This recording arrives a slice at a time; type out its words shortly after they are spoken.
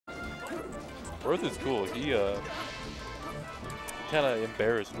Marth is cool. He kind of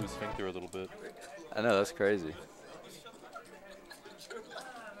embarrassed Wu Sphincter a little bit. I know, that's crazy.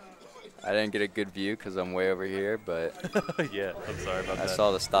 I didn't get a good view because I'm way over here, but yeah, I'm sorry about that. I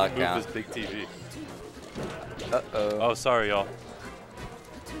saw the stock Move count. this big TV. Uh-oh. Oh, sorry, y'all.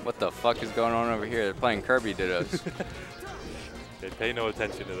 What the fuck is going on over here? They're playing Kirby Dittos. They pay no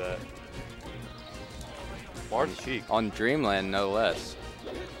attention to that. Marth Sheik. On Dreamland, no less.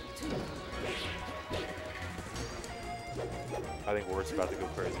 I think Worth's about to go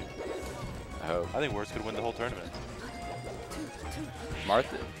crazy. I hope. I think Worth could win the whole tournament. Marth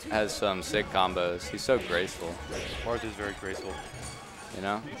has some sick combos. He's so graceful. Marth is very graceful. You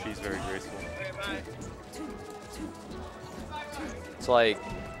know? She's very graceful. It's like,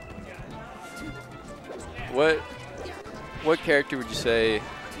 what character would you say,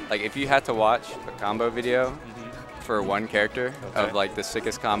 like if you had to watch a combo video for one character of like the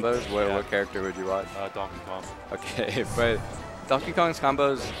sickest combos, what character would you watch? Donkey Kong. Okay, but Donkey Kong's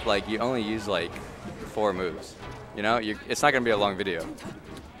combos, like you only use like 4 moves. You know, it's not gonna be a long video.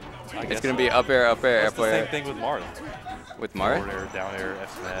 It's gonna be up air, up air, That's up air. the same thing with Marth. With Marth? Forward air, down air,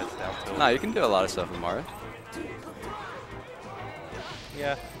 F smash, down tilt. No, you can do a lot of stuff with Marth.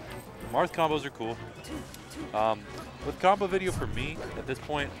 Yeah, Marth combos are cool. With combo video for me, at this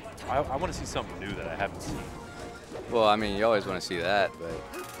point, I want to see something new that I haven't seen. Well, I mean, you always want to see that,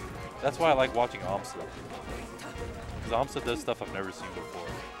 but that's why I like watching Amsa. Because Amsa does stuff I've never seen before.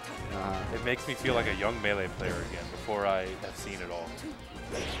 It makes me feel like a young Melee player again before I have seen it all.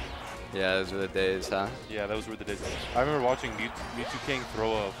 Yeah, those were the days, huh? Yeah, those were the days. I remember watching Mewtwo King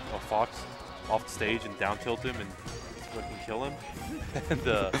throw a fox off the stage and down tilt him and fucking kill him. And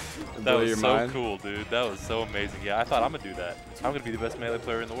that was so cool, dude. That was so amazing. Yeah, I thought I'm going to do that. I'm going to be the best Melee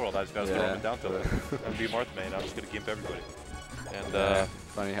player in the world. I just got to throw him and down tilt him. I'm going to be Marth main. I'm just going to gimp everybody. And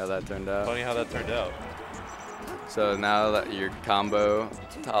funny how that turned out. Funny how that turned out. So now that your combo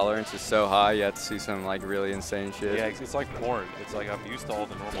tolerance is so high, you have to see some like really insane shit. Yeah, it's like porn. It's like I'm used to all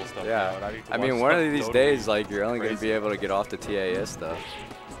the normal stuff. Yeah, now, I mean, one of these days, like you're only going to be able to get off the TAS stuff.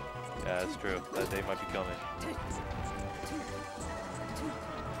 Yeah, that's true. That day might be coming.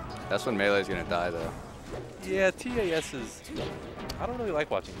 That's when Melee's going to die, though. Yeah, TAS is... I don't really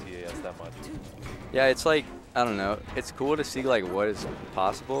like watching TAS that much. Yeah, it's like, I don't know. It's cool to see like what is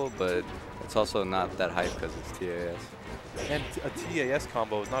possible, but it's also not that hype because it's TAS. And a TAS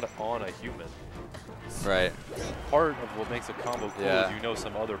combo is not on a human. Right. Part of what makes a combo cool is you know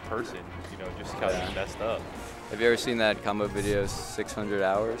some other person, you know, just kind of messed up. Have you ever seen that combo video, 600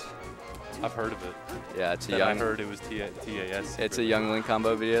 Hours? I've heard of it. Yeah, it's a I heard it was TAS. It's a Young Link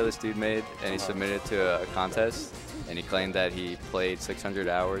combo video this dude made, and he submitted it to a contest, and he claimed that he played 600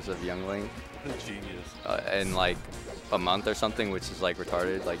 hours of Young Link. Genius. In like a month or something, which is like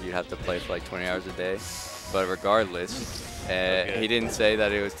retarded. Like you have to play for like 20 hours a day. But regardless, he didn't say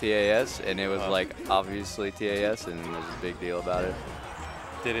that it was TAS, and it was like obviously TAS, and there's a big deal about it.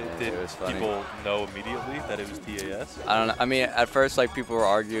 Did people know immediately that it was TAS? I don't know. I mean, at first, like people were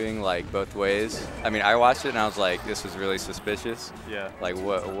arguing like both ways. I mean, I watched it and I was like, this is really suspicious. Yeah. Like,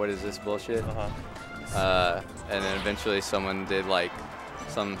 what is this bullshit? And then eventually, someone did like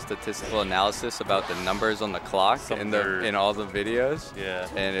some statistical analysis about the numbers on the clock in all the videos. Yeah.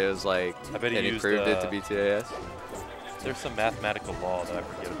 And it was like, and he proved it to be TAS. There's some mathematical law that I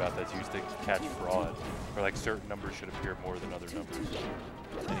forget about that's used to catch fraud, where like certain numbers should appear more than other numbers.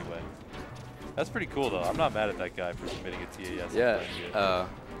 Anyway, that's pretty cool though. I'm not mad at that guy for submitting a TAS. Yeah.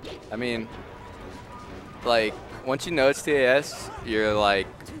 I mean, like once you know it's TAS, you're like,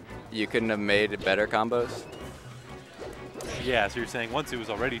 you couldn't have made better combos. Yeah, so you're saying once it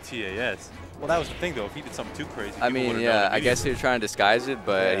was already TAS. Well, that was the thing though. If he did something too crazy, I mean, yeah, I guess he was trying to disguise it,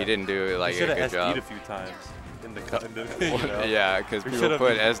 but he didn't do like a good job. He should have SD'd a few times. You know? Yeah, because people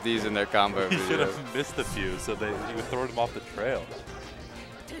put SDs in their combo videos. He should have missed a few, so he would throw them off the trail.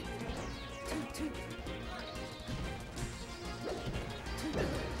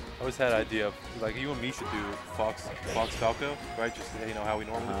 I always had an idea of, like, you and me should do Fox Falco, right? Just, you know, how we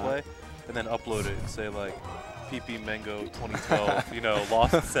normally play, and then upload it and say, like, PP Mango 2012, you know,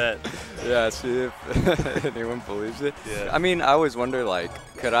 lost set. Yeah, see if anyone believes it. Yeah. I mean, I always wonder, like,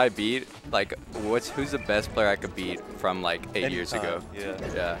 could I beat, like, who's the best player I could beat from, like, 8 years ago? Yeah.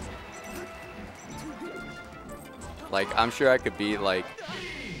 Yeah. Like, I'm sure I could beat, like,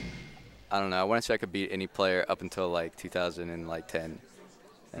 I don't know, I want to say I could beat any player up until, like, 2010.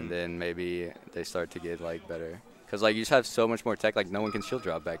 And then maybe they start to get, like, better. Because, like, you just have so much more tech, like, no one can shield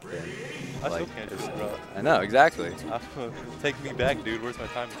drop back then. I still can't shield drop. I know, exactly. Take me back, dude. Where's my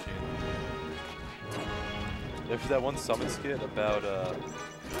time machine? There's that one summon skit about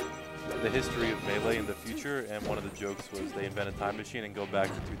the history of Melee in the future, and one of the jokes was they invent a time machine and go back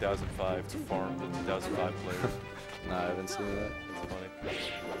to 2005 to farm the 2005 players. No, I haven't seen that. That's funny.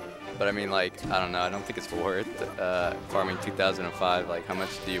 But I mean, like, I don't know. I don't think it's worth farming 2005. Like, how much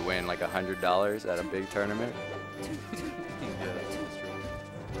do you win? Like $100 at a big tournament? Yeah, that's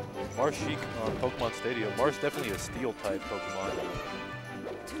true. Marth Sheik on Pokemon Stadium. Marth's definitely a steel type Pokemon.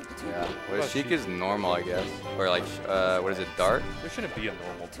 Yeah. Well, Sheik is normal, I guess. Or like, what is it, Dart? There shouldn't be a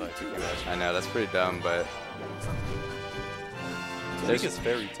normal type if you ask me. I know, that's pretty dumb, but Sheik is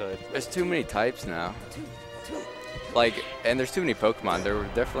fairy type. There's too many types now. Like, and there's too many Pokemon. They're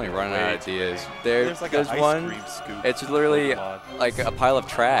definitely running out of ideas. There's like there's an one. ice cream scoop It's literally Pokemon. like a pile of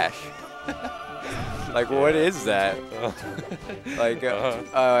trash. Like, what is that? Like,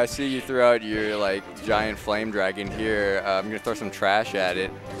 I see you threw out your like giant flame dragon here. I'm gonna throw some trash at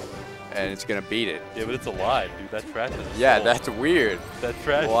it, and it's gonna beat it. Yeah, but it's alive, dude. That trash is Yeah, soul. that's weird. That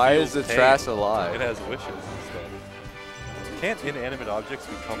trash. Why is feels the pain. trash alive? It has wishes and stuff. Can't inanimate objects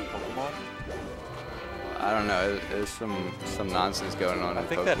become Pokemon? I don't know. There's some nonsense going on. I in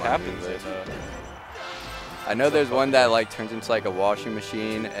think Pokemon that happens universe. in. I know there's one that like turns into like a washing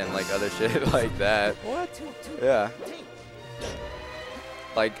machine and like other shit like that. What? Yeah.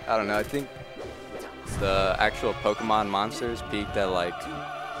 Like, I don't know. I think the actual Pokemon monsters peaked at like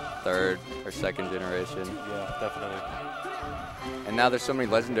 3rd or 2nd generation. Yeah, definitely. And now there's so many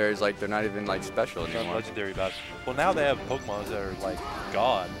legendaries, like they're not even like special Nothing anymore. legendary about it. Well, now they have Pokemon that are like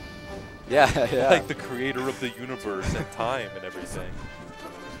God. Yeah, yeah. Like the creator of the universe and time and everything.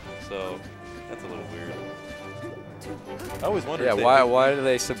 So that's a little weird. I always wondered. Yeah, if they why do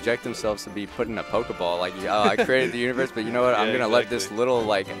they subject themselves to be put in a Pokeball? Like, oh, I created the universe, but you know what? I'm Yeah, gonna let this exactly. little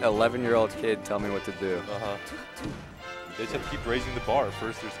like 11-year-old kid tell me what to do. They just have to keep raising the bar.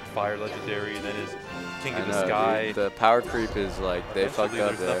 First there's Fire Legendary, then is King of the know, Sky. dude. The power creep is like they fucked Eventually up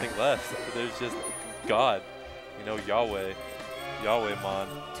there's there. nothing left. There's just God. You know, Yahweh Mon.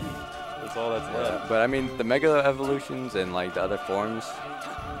 That's all that's left. But I mean, the Mega Evolutions and like the other forms,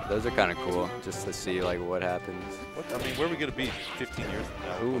 those are kind of cool just to see like what happens. I mean, where are we gonna be 15 years from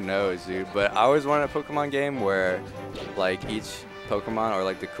now? Who knows, dude? But I always wanted a Pokemon game where like each Pokemon or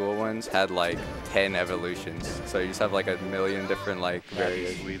like the cool ones had like 10 evolutions. So you just have like a million different like That'd be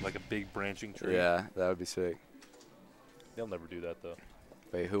variations. sweet, like a big branching tree. Yeah, that would be sick. They'll never do that though.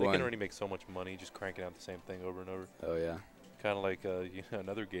 Wait, who They won? can already make so much money just cranking out the same thing over and over. Oh yeah. Kind of like you know,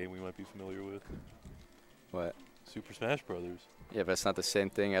 another game we might be familiar with. What? Super Smash Brothers. Yeah, but it's not the same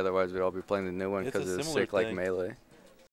thing. Otherwise, we'd all be playing the new one It's a because it's similar sick like thing. Melee.